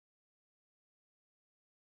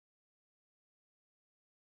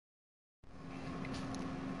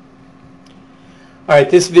Alright,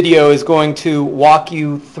 this video is going to walk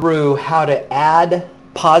you through how to add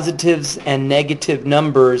positives and negative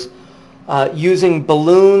numbers using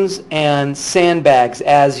balloons and sandbags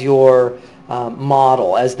as your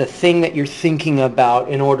model, as the thing that you're thinking about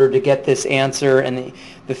in order to get this answer, and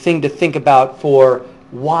the thing to think about for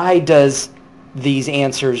why do the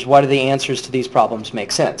answers to these problems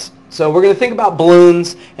make sense. So we're going to think about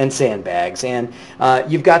balloons and sandbags, and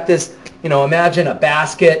you've got this, imagine a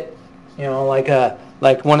basket,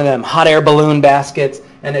 like one of them hot air balloon baskets,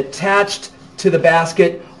 and attached to the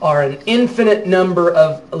basket are an infinite number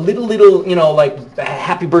of little, like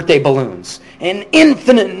happy birthday balloons. An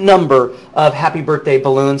infinite number of happy birthday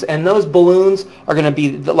balloons, and those balloons are going to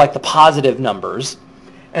be like the positive numbers.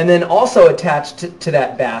 And then also attached to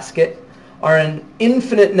that basket are an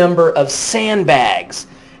infinite number of sandbags.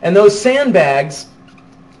 And those sandbags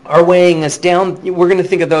are weighing us down. We're going to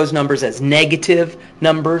think of those numbers as negative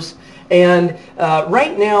numbers. And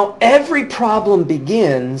right now, every problem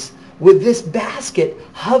begins with this basket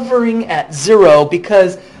hovering at 0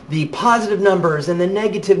 because the positive numbers and the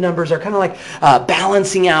negative numbers are kind of like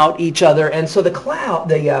balancing out each other. And so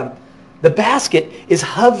the basket is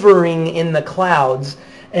hovering in the clouds.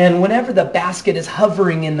 And whenever the basket is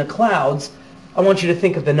hovering in the clouds, I want you to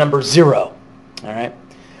think of the number 0. All right?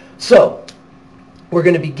 So we're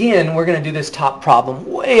going to do this top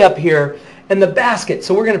problem way up here. And the basket,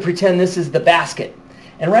 so we're going to pretend this is the basket.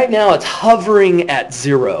 And right now it's hovering at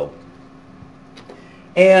 0.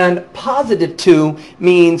 And positive 2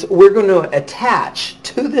 means we're going to attach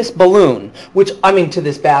to this balloon, to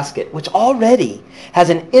this basket, which already has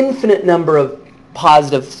an infinite number of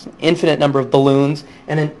positives, infinite number of balloons,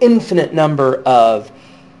 and an infinite number of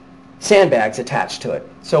sandbags attached to it.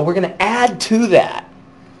 So we're going to add to that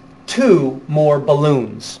 2 more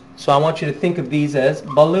balloons. So I want you to think of these as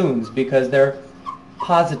balloons because they're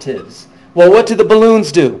positives. Well, what do the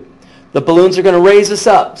balloons do? The balloons are going to raise us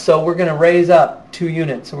up. So we're going to raise up 2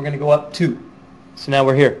 units. So we're going to go up 2. So now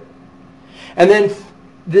we're here. And then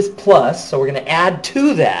this plus, so we're going to add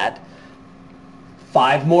to that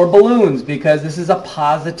 5 more balloons because this is a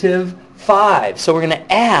positive 5. So we're going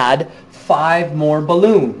to add 5 more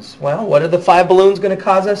balloons. Well, what are the 5 balloons going to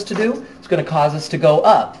cause us to do? It's going to cause us to go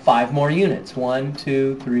up 5 more units. 1,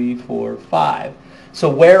 2, 3, 4, 5. So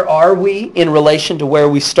where are we in relation to where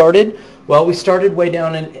we started? Well, we started way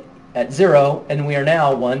down at 0, and we are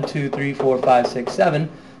now 1, 2, 3, 4, 5, 6, 7.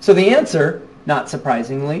 So the answer, not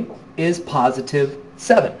surprisingly, is positive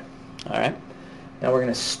 7. All right. Now we're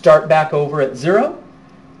going to start back over at 0.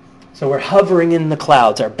 So we're hovering in the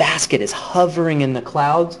clouds. Our basket is hovering in the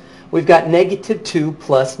clouds. We've got negative 2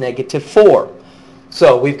 plus negative 4.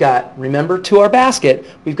 So we've got, remember, to our basket,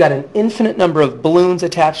 we've got an infinite number of balloons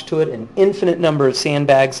attached to it, an infinite number of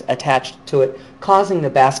sandbags attached to it, causing the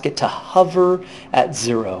basket to hover at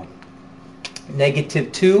 0. Negative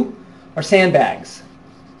 2 are sandbags.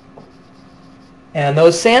 And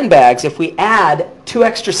those sandbags, if we add 2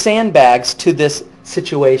 extra sandbags to this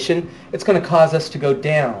situation, it's going to cause us to go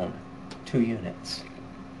down 2 units.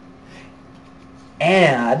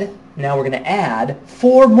 Now we're going to add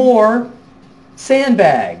 4 more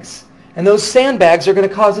sandbags. And those sandbags are going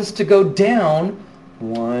to cause us to go down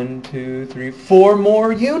 1, 2, 3, 4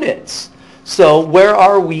 more units. So where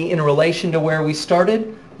are we in relation to where we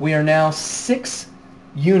started? We are now 6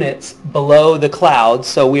 units below the clouds,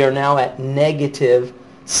 so we are now at negative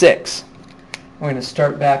 6. We're going to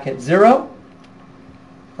start back at 0.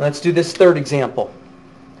 Let's do this third example.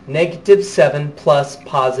 Negative 7 plus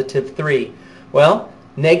positive 3. Well,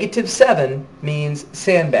 negative 7 means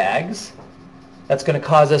sandbags. That's going to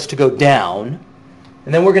cause us to go down.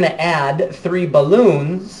 And then we're going to add 3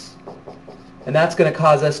 balloons, and that's going to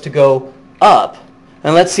cause us to go up.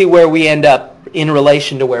 And let's see where we end up in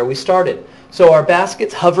relation to where we started. So our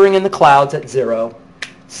basket's hovering in the clouds at 0.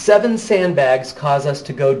 7 sandbags cause us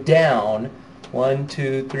to go down 1,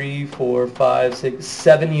 2, 3, 4, 5, 6,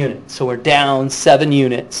 7 units. So we're down 7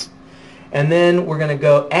 units. And then we're going to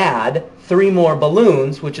go add 3 more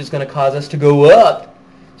balloons, which is going to cause us to go up.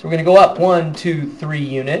 So we're going to go up 1, 2, 3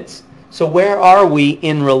 units. So where are we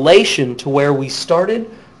in relation to where we started?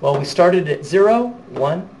 Well, we started at 0,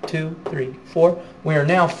 1, 2, 3, 4. We are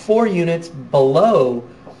now 4 units below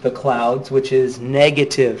the clouds, which is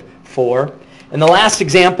negative 4. And the last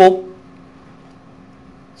example,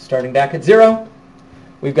 starting back at 0,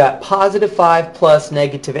 we've got positive 5 plus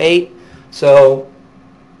negative 8. So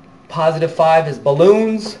positive 5 is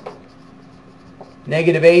balloons.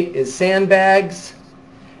 Negative 8 is sandbags.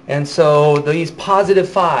 And so these positive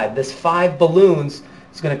 5, this 5 balloons,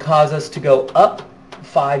 is going to cause us to go up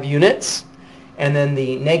 5 units. and then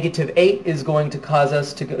the -8 is going to cause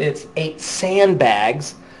us to go, it's 8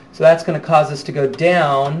 sandbags, so that's going to cause us to go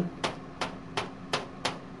down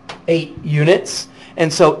 8 units.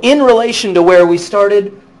 And so in relation to where we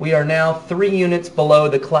started, we are now 3 units below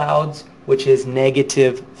the clouds, which is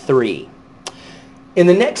 -3. In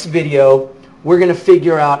the next video, we're going to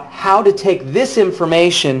figure out how to take this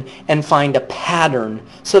information and find a pattern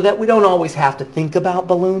so that we don't always have to think about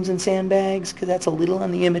balloons and sandbags, because that's a little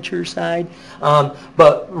on the immature side.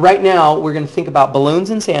 But right now, we're going to think about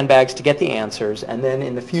balloons and sandbags to get the answers, and then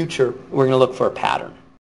in the future, we're going to look for a pattern.